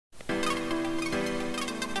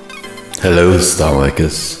Hello,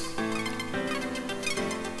 Starmakers.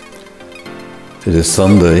 It is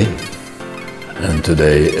Sunday, and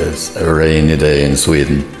today is a rainy day in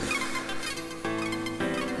Sweden.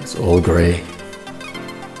 It's all grey.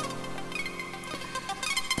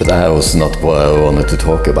 But that was not what I wanted to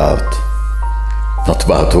talk about. Not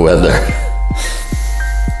about the weather.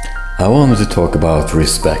 I wanted to talk about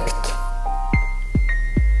respect.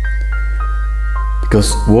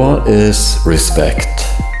 Because what is respect?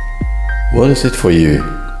 What is it for you?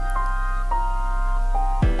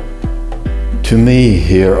 To me,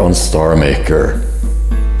 here on StarMaker,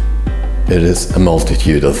 it is a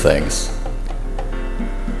multitude of things.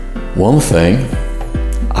 One thing,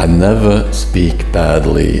 I never speak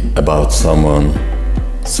badly about someone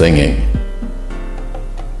singing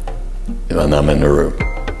when I'm in a room.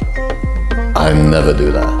 I never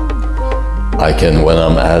do that. I can, when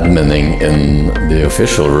I'm adminning in the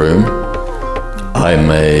official room, I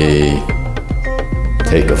may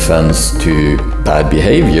take offense to bad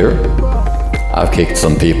behavior. I've kicked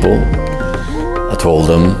some people. I told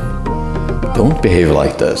them, don't behave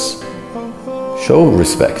like this. Show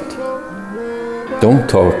respect. Don't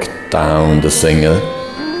talk down the singer.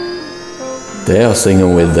 They are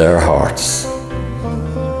singing with their hearts.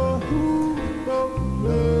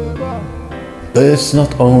 But it's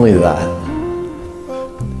not only that.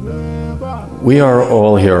 We are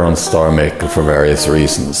all here on StarMaker for various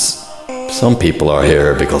reasons. Some people are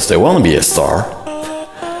here because they want to be a star.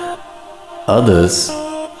 Others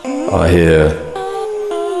are here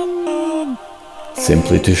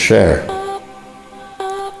simply to share.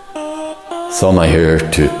 Some are here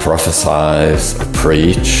to prophesize,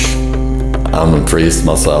 preach. I'm a priest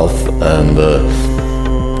myself, and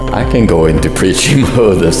I can go into preaching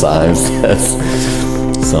mode at times, as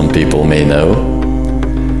some people may know.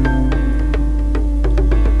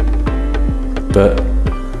 But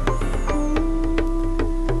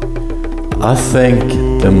I think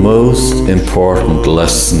the most important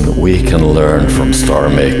lesson we can learn from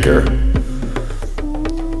StarMaker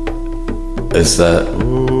is that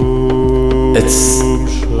it's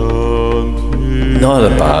not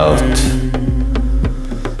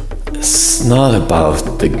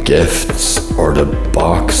about the gifts or the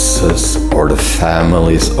boxes or the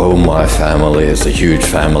families. Oh, my family is a huge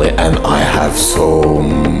family and I have so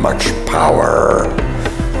much power.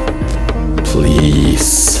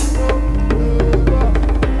 Please.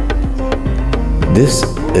 This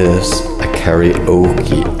is a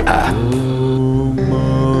karaoke app.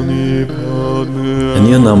 A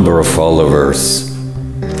new number of followers.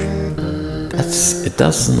 It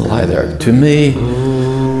doesn't lie there. To me,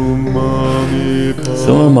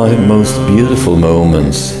 some of my most beautiful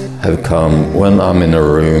moments have come when I'm in a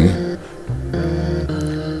room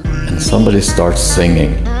and somebody starts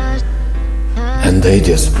singing and they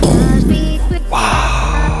just boom, wow.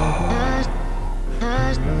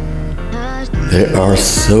 They are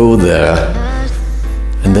so there,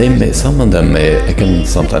 and they may, some of them may, I can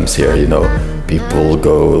sometimes hear, you know, people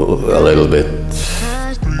go a little bit,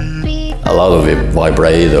 a lot of it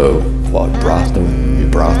vibrato, whatever,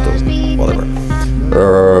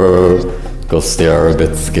 because they are a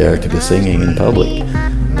bit scared to be singing in public.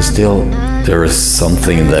 But still, there is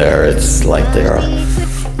something there. It's like they are,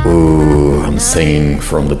 ooh, I'm singing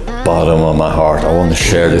from the bottom of my heart. I want to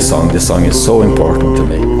share this song. This song is so important to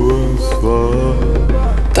me.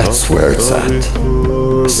 That's where it's at.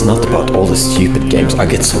 It's not about all the stupid games. I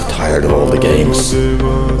get so tired of all the games.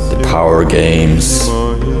 The power games.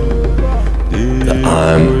 The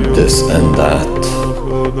I'm this and that.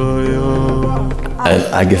 And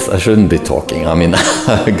I guess I shouldn't be talking. I mean,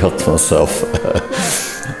 I got myself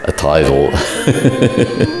a title.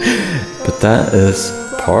 But that is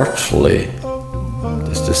partially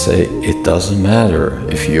just to say it doesn't matter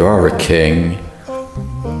if you are a king.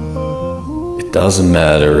 It doesn't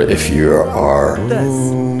matter if you are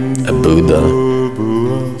a Buddha,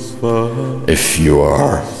 if you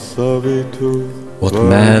are. What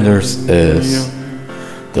matters is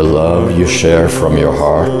the love you share from your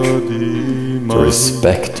heart, the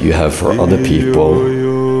respect you have for other people,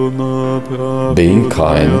 being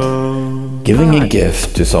kind, giving a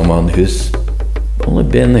gift to someone who's only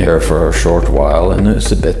been here for a short while and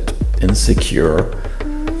who's a bit insecure.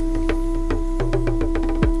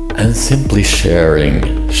 And simply sharing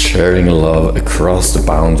love across the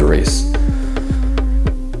boundaries.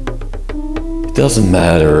 It doesn't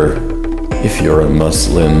matter if you're a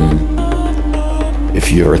Muslim,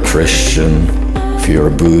 if you're a Christian, if you're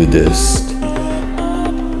a Buddhist,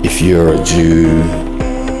 if you're a Jew,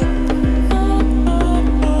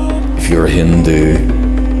 if you're a Hindu.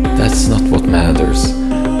 That's not what matters.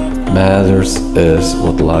 It matters is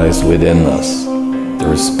what lies within us. The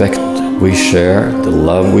respect we share, the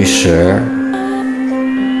love we share.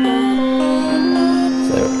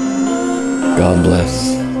 So, God bless.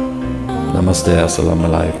 Namaste, assalamu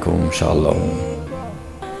alaikum, shalom.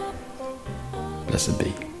 Blessed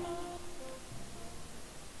be.